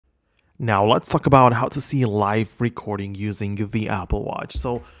Now let's talk about how to see live recording using the Apple Watch.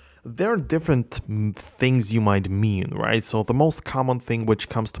 So there are different things you might mean, right? So the most common thing which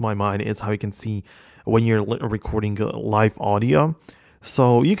comes to my mind is how you can see when you're recording live audio.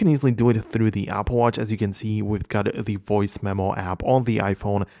 So you can easily do it through the Apple Watch. As you can see, we've got the voice memo app on the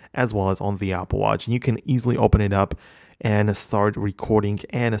iPhone as well as on the Apple Watch. And you can easily open it up and start recording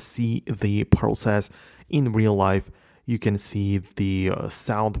and see the process in real life. You can see the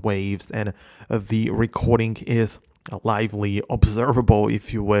sound waves, and the recording is lively observable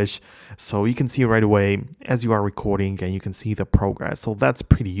if you wish. So you can see right away as you are recording, and you can see the progress. So that's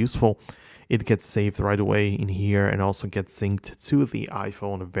pretty useful. It gets saved right away in here and also gets synced to the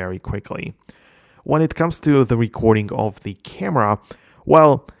iPhone very quickly. When it comes to the recording of the camera,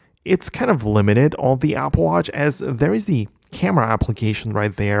 well, it's kind of limited on the Apple Watch, as there is the camera application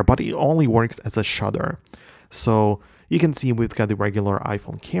right there, but it only works as a shutter. So you can see we've got the regular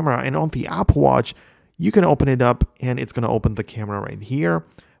iPhone camera, and on the Apple Watch, you can open it up and it's going to open the camera right here,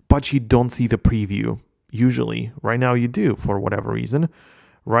 but you don't see the preview. Usually, right now you do for whatever reason,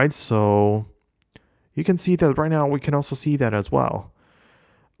 right? So you can see that right now. We can also see that as well.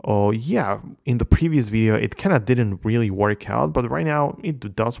 Oh yeah, in the previous video, it kind of didn't really work out, but right now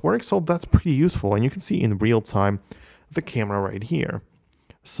it does work. So that's pretty useful. And you can see in real time the camera right here.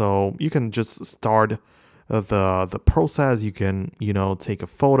 So you can just start the process. You can, take a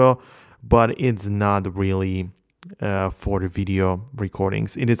photo, but it's not really for the video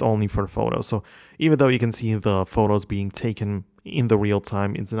recordings. It is only for photos. So even though you can see the photos being taken in the real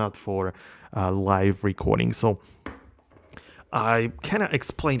time, it's not for live recording. So I kind of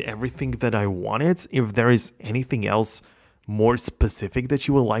explained everything that I wanted. If there is anything else more specific that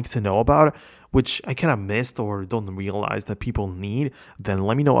you would like to know about, which I kind of missed or don't realize that people need, then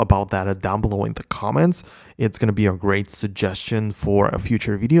let me know about that down below in the comments. It's going to be a great suggestion for a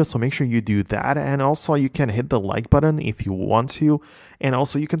future video, so make sure you do that. And also you can hit the like button if you want to, and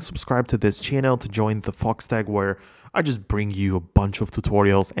also you can subscribe to this channel to join the Foxtecc, where I just bring you a bunch of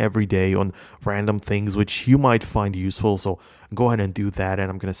tutorials every day on random things which you might find useful. So go ahead and do that, and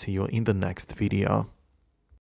I'm going to see you in the next video.